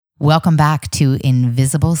Welcome back to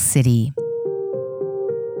Invisible City.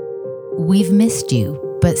 We've missed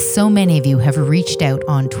you, but so many of you have reached out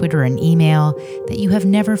on Twitter and email that you have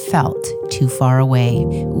never felt too far away.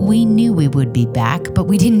 We knew we would be back, but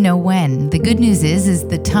we didn't know when. The good news is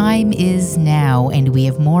the time is now, and we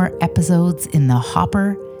have more episodes in the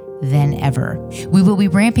hopper than ever. We will be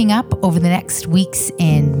ramping up over the next weeks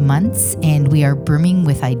and months, and we are brimming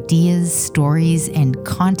with ideas, stories, and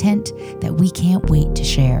content that we can't wait to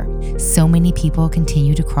share. So many people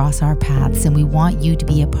continue to cross our paths, and we want you to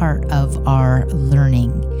be a part of our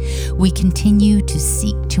learning. We continue to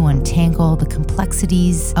seek to untangle the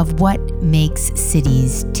complexities of what makes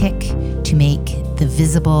cities tick, to make the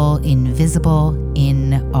visible invisible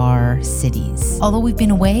in our cities. Although we've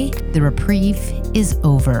been away, the reprieve is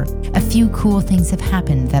over. A few cool things have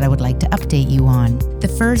happened that I would like to update you on. The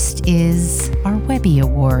first is our Webby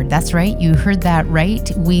Award. That's right, you heard that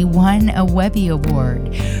right. We won a Webby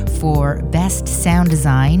Award for Best Sound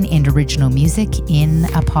Design and Original Music in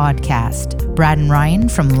a Podcast. Brad and Ryan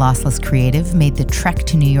from Lossless Creative made the trek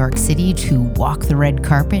to New York City to walk the red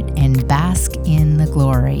carpet and bask in the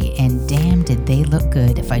glory. And damn, did they look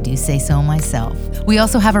good, if I do say so myself. We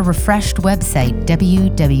also have a refreshed website,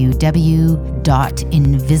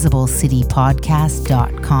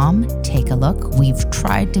 www.invisiblecity.podcast.com. Take a look. We've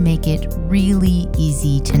tried to make it really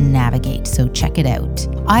easy to navigate, so check it out.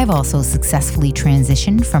 I've also successfully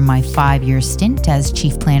transitioned from my 5-year stint as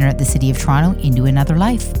Chief Planner at the City of Toronto into another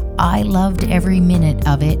life. I loved every minute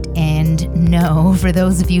of it, and no, for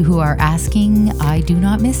those of you who are asking, I do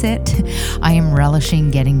not miss it. I am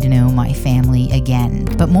relishing getting to know my family again.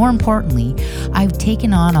 But more importantly, I've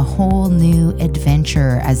taken on a whole new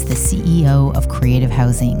adventure as the CEO of Creative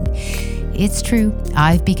Housing. It's true,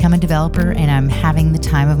 I've become a developer and I'm having the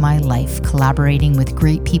time of my life collaborating with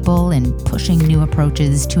great people and pushing new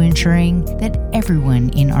approaches to ensuring that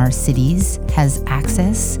everyone in our cities has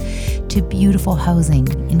access to beautiful housing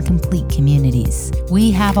in complete communities.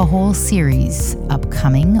 We have a whole series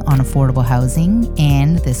upcoming on affordable housing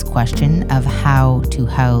and this question of how to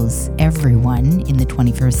house everyone in the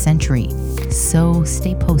 21st century. So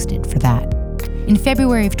stay posted for that. In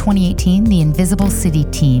February of 2018, the Invisible City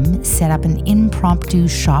team set up an impromptu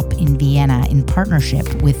shop in Vienna in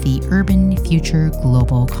partnership with the Urban Future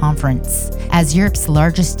Global Conference. As Europe's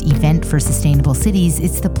largest event for sustainable cities,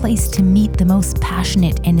 it's the place to meet the most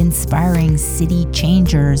passionate and inspiring city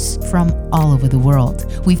changers from all over the world.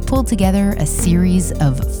 We've pulled together a series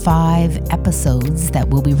of 5 episodes that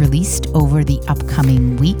will be released over the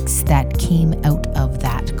upcoming weeks that came out of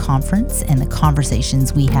that conference and the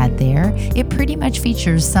conversations we had there. It pretty much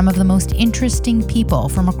features some of the most interesting people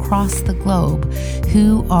from across the globe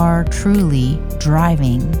who are truly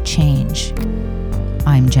driving change.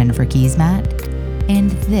 I'm Jennifer Keesmaat, and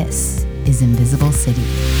this is Invisible City.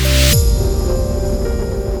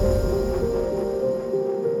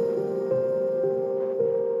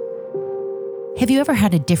 Have you ever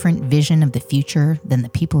had a different vision of the future than the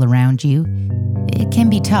people around you? It can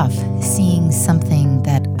be tough seeing something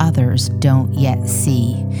that others don't yet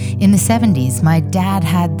see. In the 70s, my dad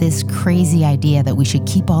had this crazy idea that we should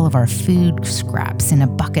keep all of our food scraps in a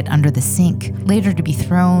bucket under the sink, later to be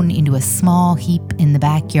thrown into a small heap in the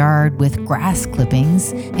backyard with grass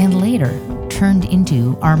clippings, and later turned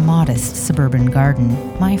into our modest suburban garden.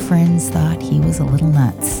 My friends thought he was a little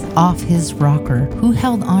nuts, off his rocker, who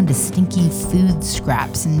held on to stinky food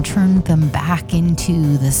scraps and turned them back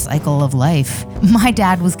into the cycle of life. My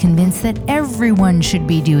dad was convinced that everyone should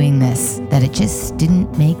be doing this, that it just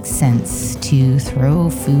didn't make sense to throw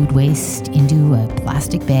food waste into a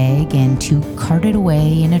plastic bag and to cart it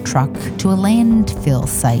away in a truck to a landfill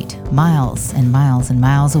site miles and miles and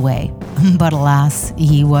miles away. But alas,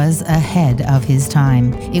 he was ahead of his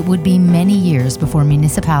time. It would be many years before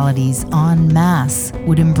municipalities en masse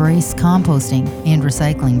would embrace composting and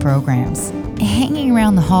recycling programs. Hanging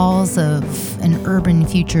around the halls of an Urban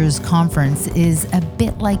Futures conference is a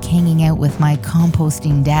bit like hanging out with my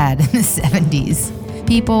composting dad in the 70s.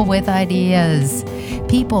 People with ideas,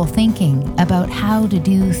 people thinking about how to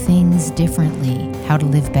do things differently, how to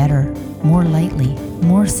live better, more lightly,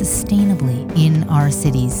 more sustainably in our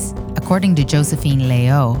cities. According to Josephine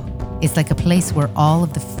Leo, it's like a place where all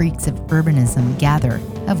of the freaks of urbanism gather.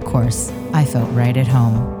 Of course, I felt right at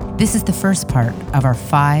home. This is the first part of our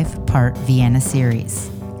 5-part Vienna series.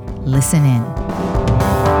 Listen in.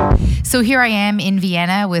 So here I am in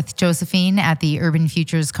Vienna with Josephine at the Urban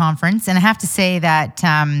Futures Conference, and I have to say that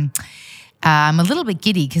I'm a little bit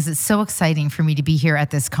giddy because it's so exciting for me to be here at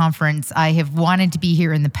this conference. I have wanted to be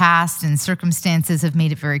here in the past, and circumstances have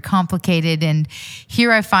made it very complicated. And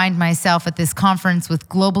here I find myself at this conference with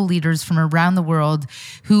global leaders from around the world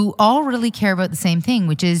who all really care about the same thing,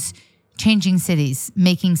 which is changing cities,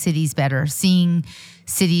 making cities better, seeing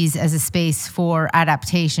cities as a space for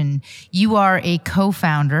adaptation. You are a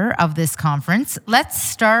co-founder of this conference. Let's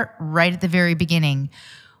start right at the very beginning.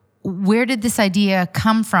 Where did this idea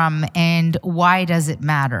come from, and why does it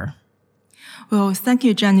matter? Well, thank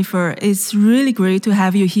you, Jennifer. It's really great to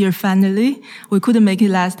have you here finally. We couldn't make it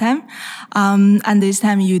last time. And this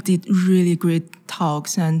time you did really great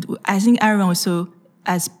talks, and I think everyone was so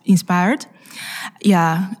as inspired.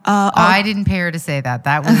 Yeah. I didn't pay her to say that.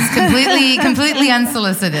 That was completely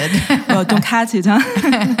unsolicited. Well, don't cut it, huh?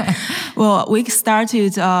 Well, we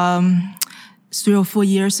started 3 or 4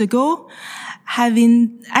 years ago.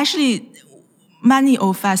 Many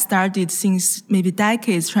of us started since maybe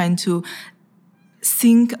decades trying to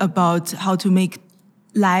think about how to make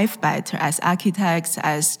life better as architects,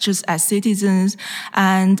 as citizens.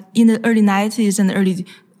 And in the early 90s and early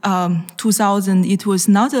 2000, it was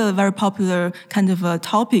not a very popular kind of a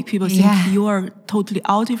topic. People think you are totally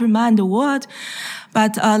out of your mind, what?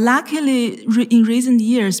 But luckily, in recent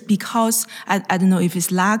years, because I don't know if it's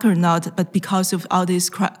luck or not, but because of all this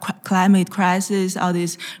climate crisis, all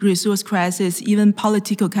this resource crisis, even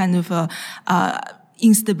political kind of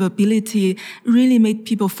instability, really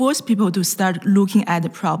force people to start looking at the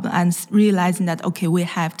problem and realizing that, okay, we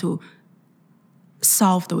have to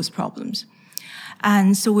solve those problems.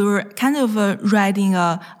 And so we were kind of riding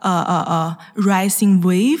a rising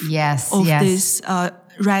wave of this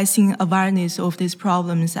rising awareness of these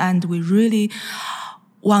problems, and we really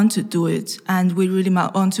want to do it, and we really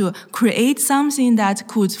want to create something that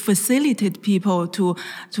could facilitate people to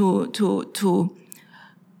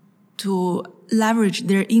leverage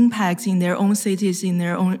their impacts in their own cities, in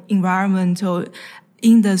their own environmental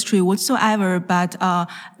industry whatsoever. But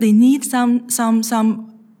they need some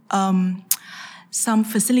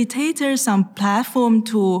facilitator, some platform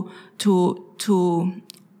to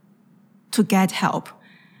get help.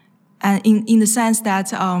 And in the sense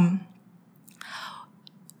that,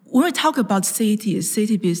 when we talk about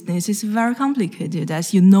city business, it's very complicated,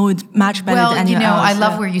 as you know it much better than anyone else. I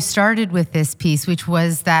love where you started with this piece, which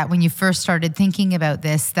was that when you first started thinking about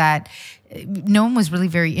this, that no one was really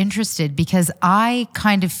very interested, because I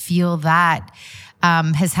kind of feel that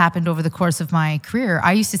has happened over the course of my career.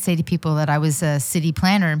 I used to say to people that I was a city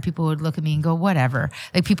planner, and people would look at me and go, whatever.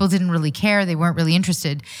 Like, people didn't really care. They weren't really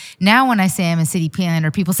interested. Now, when I say I'm a city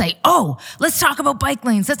planner, people say, oh, let's talk about bike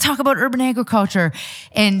lanes. Let's talk about urban agriculture.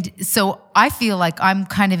 And so I feel like I'm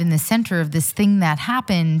kind of in the center of this thing that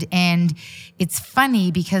happened. And it's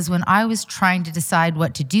funny because when I was trying to decide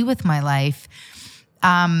what to do with my life,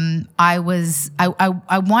 I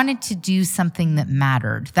wanted to do something that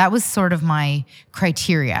mattered. That was sort of my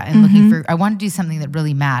criteria, and I wanted to do something that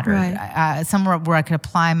really mattered, right. Somewhere where I could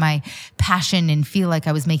apply my passion and feel like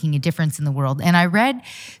I was making a difference in the world. And I read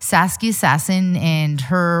Saskia Sassen and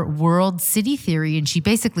her world city theory, and she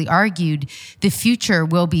basically argued the future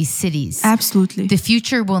will be cities. Absolutely. The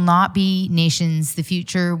future will not be nations. The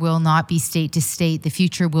future will not be state to state. The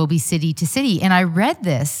future will be city to city. And I read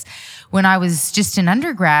this when I was just an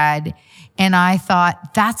undergrad, and I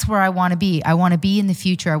thought, that's where I want to be. I want to be in the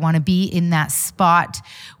future. I want to be in that spot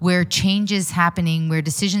where change is happening, where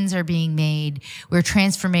decisions are being made, where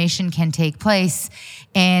transformation can take place.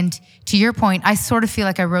 And to your point, I sort of feel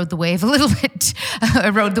like I rode the wave a little bit. I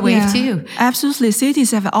rode the wave too. Absolutely.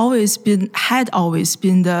 Cities had always been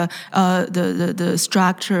the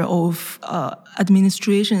structure of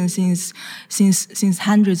administration since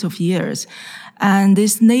hundreds of years. And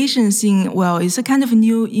this nation thing, well, it's a kind of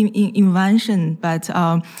new invention, but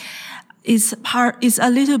it's a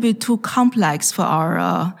little bit too complex for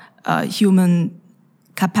our human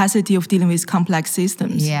capacity of dealing with complex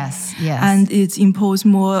systems. Yes. And it imposes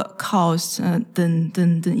more cost than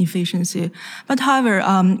efficiency. But however,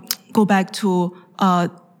 go back to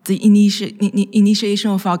the initiation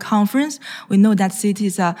of our conference, we know that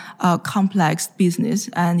cities are a complex business,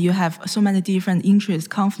 and you have so many different interests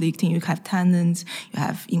conflicting. You have tenants, you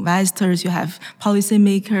have investors, you have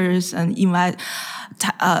policymakers, and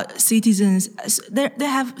citizens. They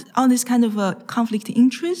have all this kind of conflicting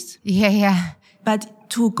interests. Yeah. But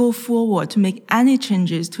to go forward, to make any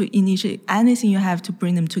changes, to initiate anything, you have to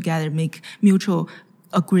bring them together, make mutual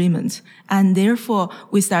agreements. And therefore,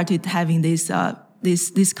 we started having this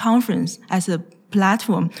conference as a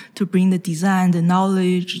platform to bring the design, the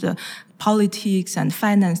knowledge, the politics and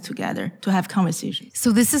finance together to have conversations.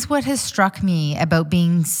 So this is what has struck me about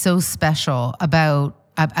being so special about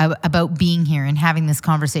being here and having this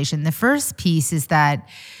conversation. The first piece is that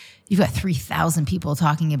you've got 3,000 people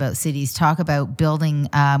talking about cities, talk about building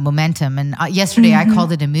momentum. And yesterday I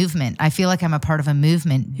called it a movement. I feel like I'm a part of a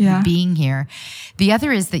movement being here. The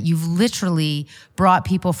other is that you've literally brought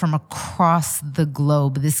people from across the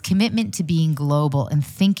globe, this commitment to being global and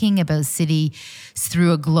thinking about cities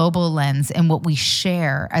through a global lens and what we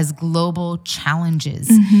share as global challenges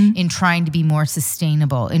in trying to be more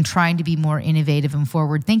sustainable, in trying to be more innovative and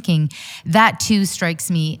forward thinking. That too strikes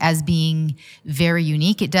me as being very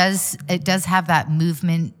unique. It does have that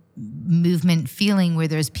movement feeling where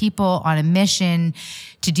there's people on a mission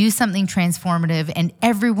to do something transformative and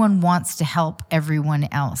everyone wants to help everyone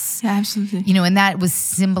else. Yeah, absolutely. You know, and that was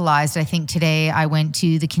symbolized, I think today I went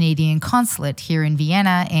to the Canadian consulate here in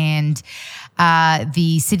Vienna, and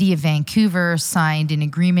the city of Vancouver signed an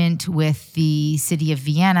agreement with the city of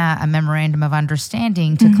Vienna, a memorandum of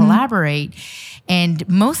understanding to collaborate, and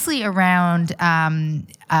mostly around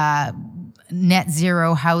net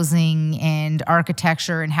zero housing and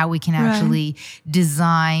architecture and how we can actually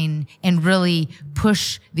design and really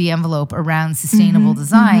push the envelope around sustainable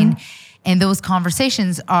design. And those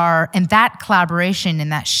conversations and that collaboration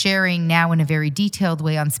and that sharing now in a very detailed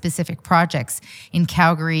way on specific projects in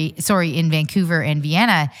Vancouver and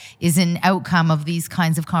Vienna is an outcome of these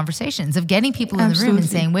kinds of conversations, of getting people in the room and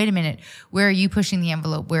saying, wait a minute, where are you pushing the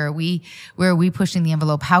envelope? Where are we pushing the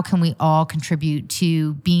envelope? How can we all contribute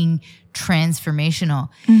to being transformational?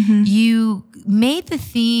 You made the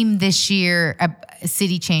theme this year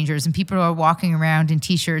city changers, and people are walking around in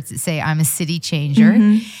t-shirts that say, I'm a city changer.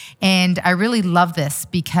 And I really love this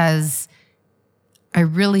because I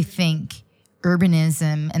really think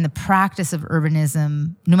urbanism and the practice of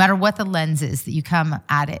urbanism, no matter what the lens is that you come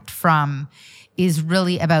at it from, is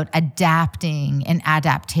really about adapting and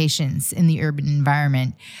adaptations in the urban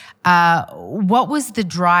environment. What was the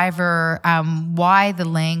driver? Why the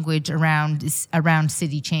language around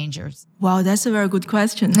city changers? Wow, that's a very good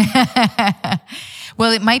question.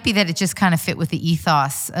 Well, it might be that it just kind of fit with the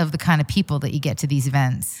ethos of the kind of people that you get to these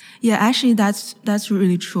events. Yeah, actually, that's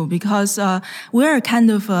really true because we're kind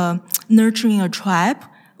of nurturing a tribe.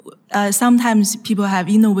 Sometimes people have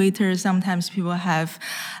innovators, sometimes people have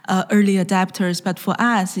early adapters, but for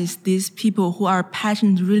us, it's these people who are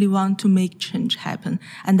passionate, really want to make change happen.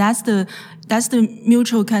 And that's the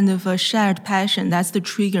mutual kind of shared passion. That's the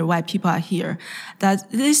trigger why people are here. That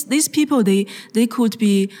these people, they could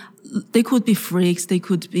be freaks, they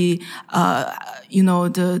could be,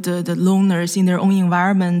 the loners in their own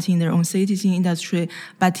environment, in their own cities, in industry.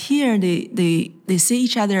 But here they see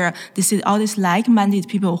each other, they see all these like-minded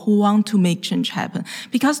people who want to make change happen.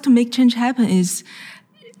 Because to make change happen is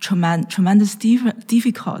tremendous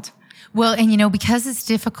difficult. Well, and because it's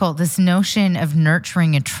difficult, this notion of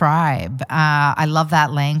nurturing a tribe, I love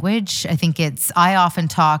that language. I often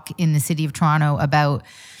talk in the city of Toronto about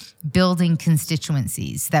building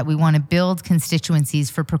constituencies, that we want to build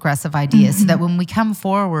constituencies for progressive ideas so that when we come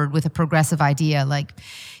forward with a progressive idea, like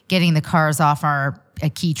getting the cars off a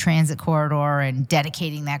key transit corridor and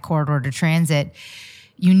dedicating that corridor to transit,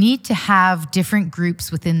 you need to have different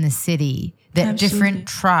groups within the city, different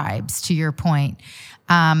tribes, to your point.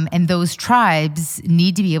 And those tribes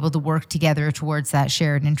need to be able to work together towards that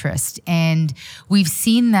shared interest. And we've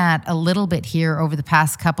seen that a little bit here over the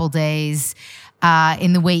past couple days,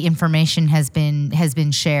 in the way information has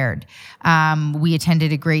been shared. We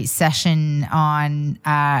attended a great session on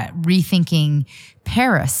rethinking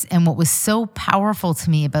Paris, and what was so powerful to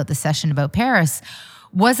me about the session about Paris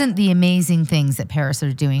wasn't the amazing things that Paris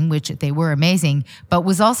are doing, which they were amazing, but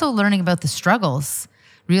was also learning about the struggles,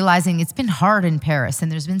 realizing it's been hard in Paris,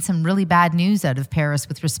 and there's been some really bad news out of Paris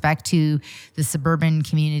with respect to the suburban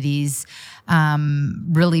communities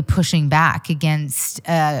really pushing back against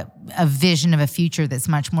a vision of a future that's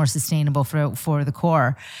much more sustainable for the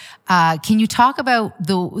core. Can you talk about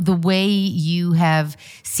the way you have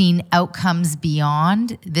seen outcomes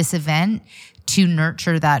beyond this event to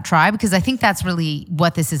nurture that tribe? Because I think that's really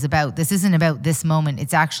what this is about. This isn't about this moment.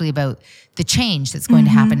 It's actually about the change that's going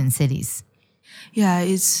to happen in cities. Yeah,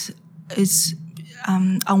 it's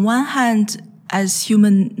on one hand, as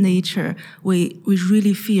human nature, we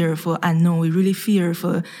really fear for unknown. We really fear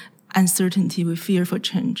for uncertainty. We fear for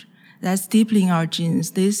change. That's deeply in our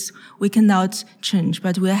genes. This we cannot change,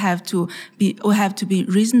 but we have to be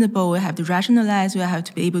reasonable. We have to rationalize. We have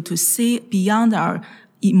to be able to see beyond our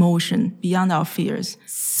emotion, beyond our fears.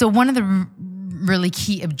 So one of the really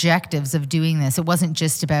key objectives of doing this, it wasn't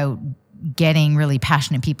just about getting really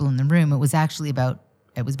passionate people in the room. It was actually about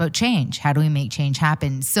change. How do we make change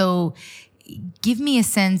happen? So give me a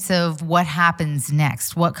sense of what happens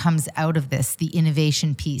next. What comes out of this, the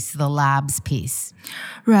innovation piece, the labs piece?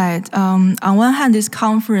 Right. On one hand, this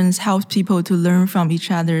conference helps people to learn from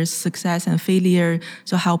each other's success and failure,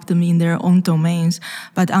 to help them in their own domains.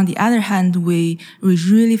 But on the other hand, we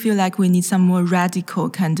really feel like we need some more radical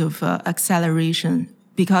kind of acceleration.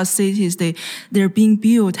 Because cities, they're being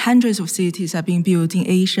built, hundreds of cities are being built in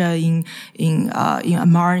Asia, in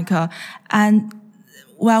America. And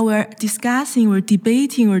while we're discussing, we're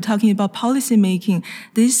debating, we're talking about policy making,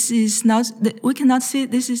 this is not, we cannot say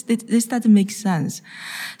this doesn't make sense.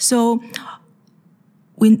 So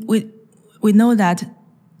we know that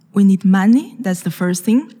we need money. That's the first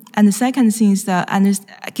thing. And the second thing is that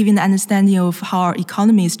given the understanding of how our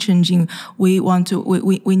economy is changing, we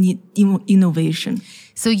need innovation.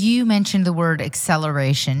 So you mentioned the word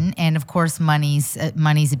acceleration, and of course, money's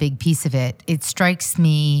a big piece of it. It strikes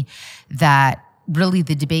me that really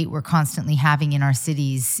the debate we're constantly having in our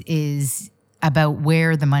cities is about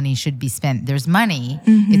where the money should be spent. There's money.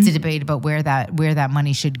 Mm-hmm. It's a debate about where that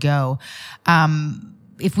money should go.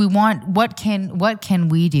 If we want, what can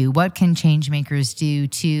we do? What can change makers do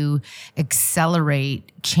to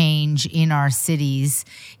accelerate change in our cities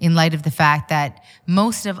in light of the fact that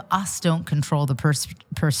most of us don't control the purse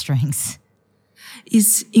strings?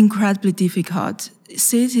 It's incredibly difficult.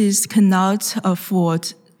 Cities cannot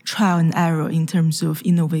afford trial and error in terms of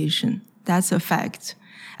innovation. That's a fact.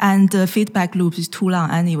 And the feedback loop is too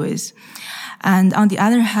long anyways. And on the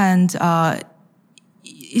other hand,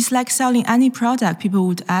 it's like selling any product. People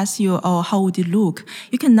would ask you, oh, how would it look?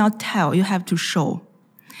 You cannot tell. You have to show.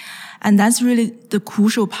 And that's really the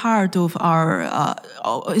crucial part of our,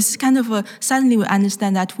 it's kind of suddenly we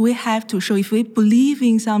understand that we have to show. If we believe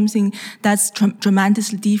in something that's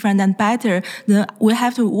tremendously different and better, then we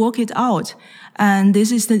have to work it out. And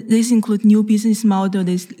this include new business model.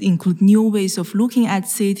 This include new ways of looking at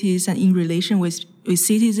cities and in relation with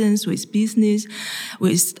citizens, with business,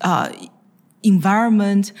 with,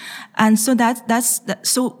 environment. And so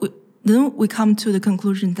then we come to the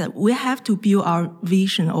conclusion that we have to build our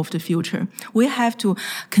vision of the future. We have to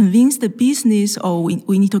convince the business, or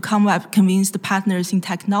we need to convince the partners in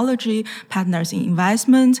technology, partners in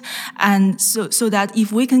investment. And so that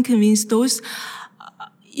if we can convince those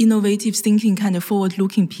innovative thinking, kind of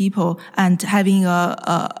forward-looking people, and having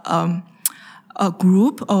a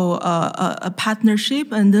group or a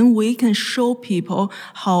partnership, and then we can show people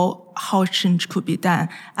how change could be done.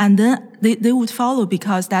 And then they would follow,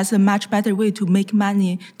 because that's a much better way to make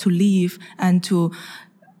money, to live, and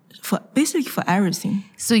for everything.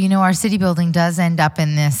 So, our city building does end up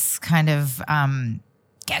in this kind of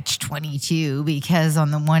catch-22, because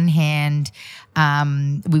on the one hand,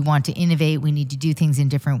 we want to innovate, we need to do things in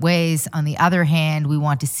different ways. On the other hand, we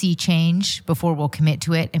want to see change before we'll commit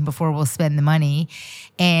to it and before we'll spend the money.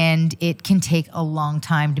 And it can take a long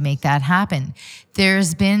time to make that happen.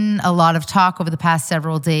 There's been a lot of talk over the past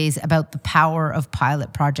several days about the power of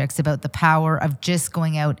pilot projects, about the power of just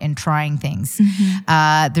going out and trying things.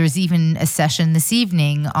 Mm-hmm. There's even a session this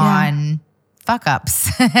evening on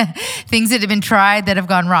fuck-ups, things that have been tried that have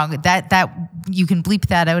gone wrong. That you can bleep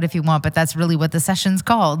that out if you want, but that's really what the session's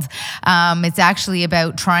called. It's actually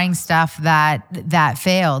about trying stuff that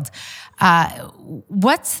failed.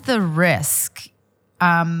 What's the risk?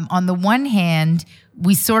 On the one hand,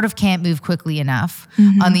 we sort of can't move quickly enough.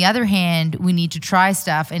 Mm-hmm. On the other hand, we need to try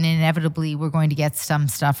stuff, and inevitably we're going to get some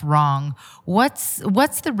stuff wrong. What's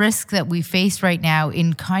the risk that we face right now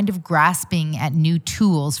in kind of grasping at new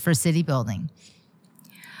tools for city building?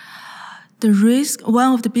 The risk,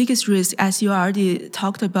 one of the biggest risks, as you already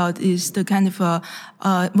talked about, is the kind of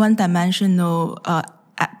one-dimensional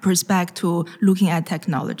perspective looking at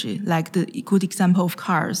technology, like the good example of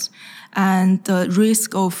cars, and the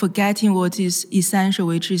risk of forgetting what is essential,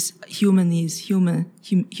 which is humanism,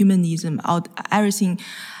 everything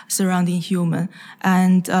surrounding human,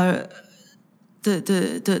 and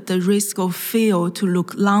the risk of fail to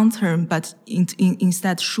look long term, but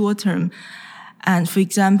instead short term. And for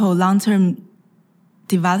example, long term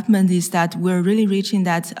development is that we're really reaching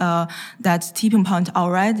that tipping point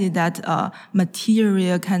already, that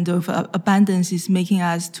material kind of abundance is making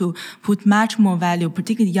us to put much more value,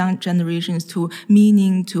 particularly young generations, to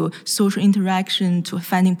meaning, to social interaction, to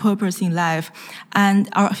finding purpose in life. And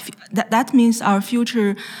that means our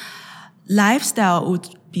future lifestyle would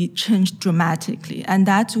be changed dramatically. And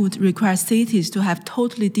that would require cities to have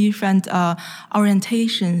totally different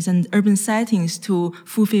orientations and urban settings to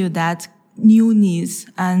fulfill that new needs.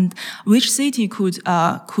 And which city could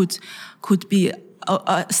be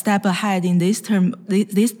a step ahead in this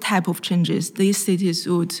type of changes, these cities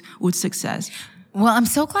would success. Well, I'm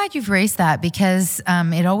so glad you've raised that because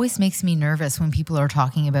it always makes me nervous when people are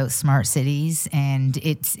talking about smart cities, and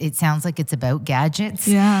it sounds like it's about gadgets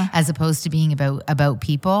as opposed to being about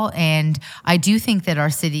people. And I do think that our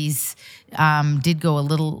cities did go a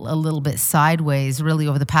little bit sideways. Really,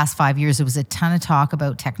 over the past 5 years, there was a ton of talk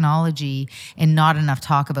about technology and not enough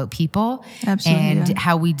talk about people. Absolutely, and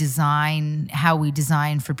how we design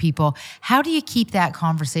for people. How do you keep that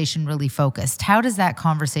conversation really focused? How does that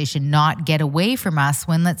conversation not get away from us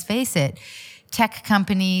when, let's face it, tech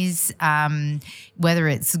companies, whether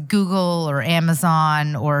it's Google or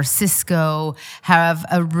Amazon or Cisco, have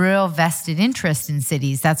a real vested interest in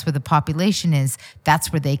cities. That's where the population is.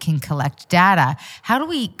 That's where they can collect data. How do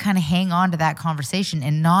we kind of hang on to that conversation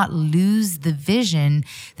and not lose the vision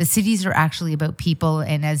that cities are actually about people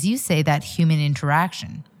and, as you say, that human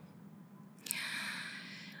interaction?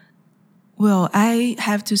 Well, I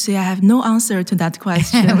have to say I have no answer to that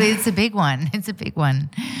question. It's a big one. It's a big one.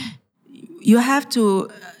 You have to,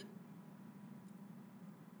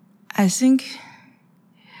 I think,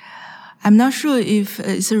 I'm not sure if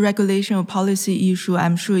it's a regulation or policy issue.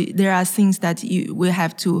 I'm sure there are things that we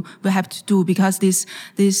have to do because this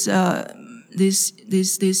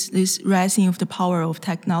rising of the power of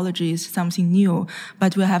technology is something new.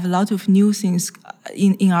 But we have a lot of new things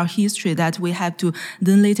in our history that we have to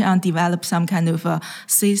then later on develop some kind of a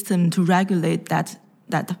system to regulate that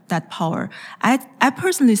power. I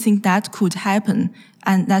personally think that could happen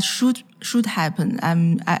and that should happen.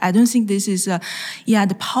 I don't think this is the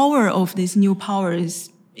power of this new power is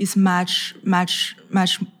much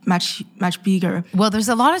bigger. Well, there's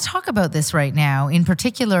a lot of talk about this right now, in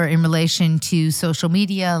particular in relation to social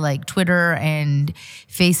media like Twitter and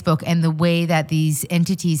Facebook and the way that these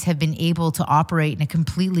entities have been able to operate in a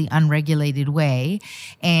completely unregulated way.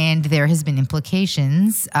 And there has been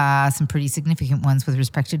implications, some pretty significant ones with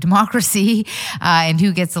respect to democracy and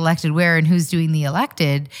who gets elected where and who's doing the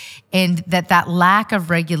elected. And that lack of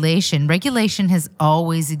regulation has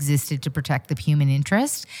always existed to protect the human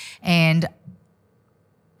interest. And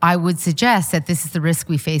I would suggest that this is the risk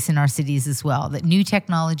we face in our cities as well, that new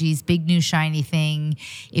technologies, big new shiny thing,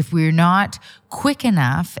 if we're not quick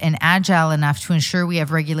enough and agile enough to ensure we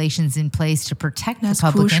have regulations in place to protect the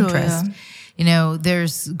public interest,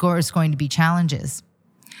 there's going to be challenges.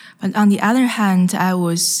 But on the other hand, there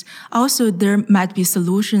might be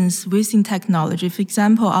solutions within technology. For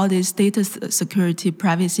example, all this data security,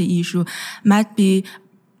 privacy issue might be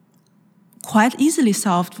quite easily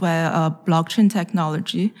solved via blockchain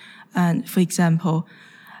technology, and for example,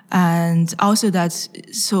 and also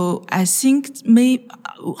so I think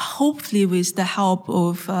hopefully with the help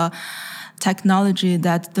of technology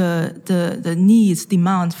that the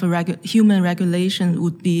demand for human regulation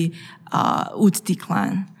would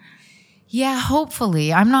decline. Yeah,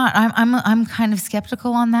 hopefully. I'm kind of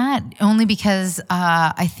skeptical on that, only because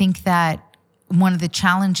I think that one of the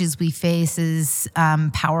challenges we face is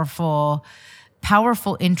powerful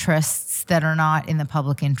interests that are not in the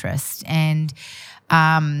public interest. And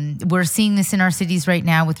we're seeing this in our cities right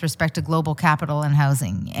now with respect to global capital and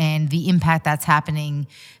housing and the impact that's happening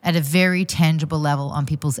at a very tangible level on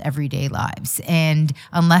people's everyday lives. And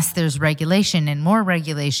unless there's regulation and more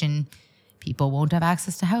regulation, people won't have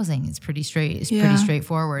access to housing. It's pretty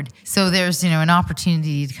straightforward. So there's, an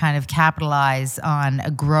opportunity to kind of capitalize on a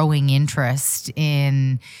growing interest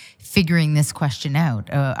in figuring this question out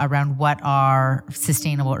around what our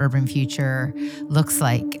sustainable urban future looks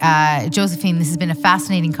like. Josephine, this has been a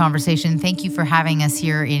fascinating conversation. Thank you for having us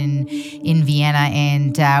here in Vienna,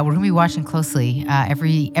 and we're going to be watching closely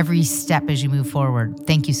every step as you move forward.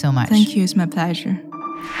 Thank you so much. Thank you. It's my pleasure.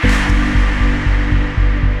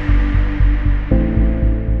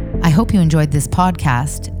 I hope you enjoyed this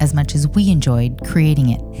podcast as much as we enjoyed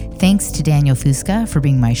creating it. Thanks to Daniel Fuska for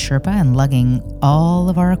being my Sherpa and lugging all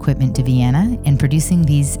of our equipment to Vienna and producing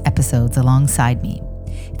these episodes alongside me.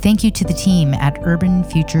 Thank you to the team at Urban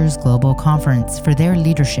Futures Global Conference for their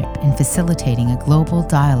leadership in facilitating a global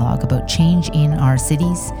dialogue about change in our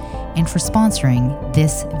cities and for sponsoring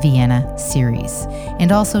this Vienna series.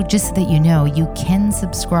 And also, just so that you know, you can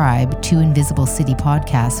subscribe to Invisible City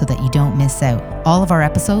Podcast so that you don't miss out. All of our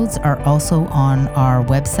episodes are also on our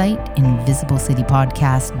website,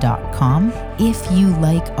 invisibleCityPodcast.com. If you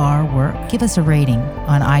like our work, give us a rating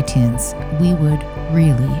on iTunes. We would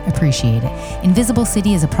really appreciate it. Invisible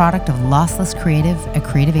City is a product of Lossless Creative, a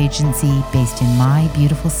creative agency based in my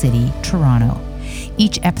beautiful city, Toronto.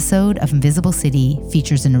 Each episode of Invisible City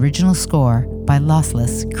features an original score by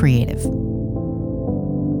Lossless Creative.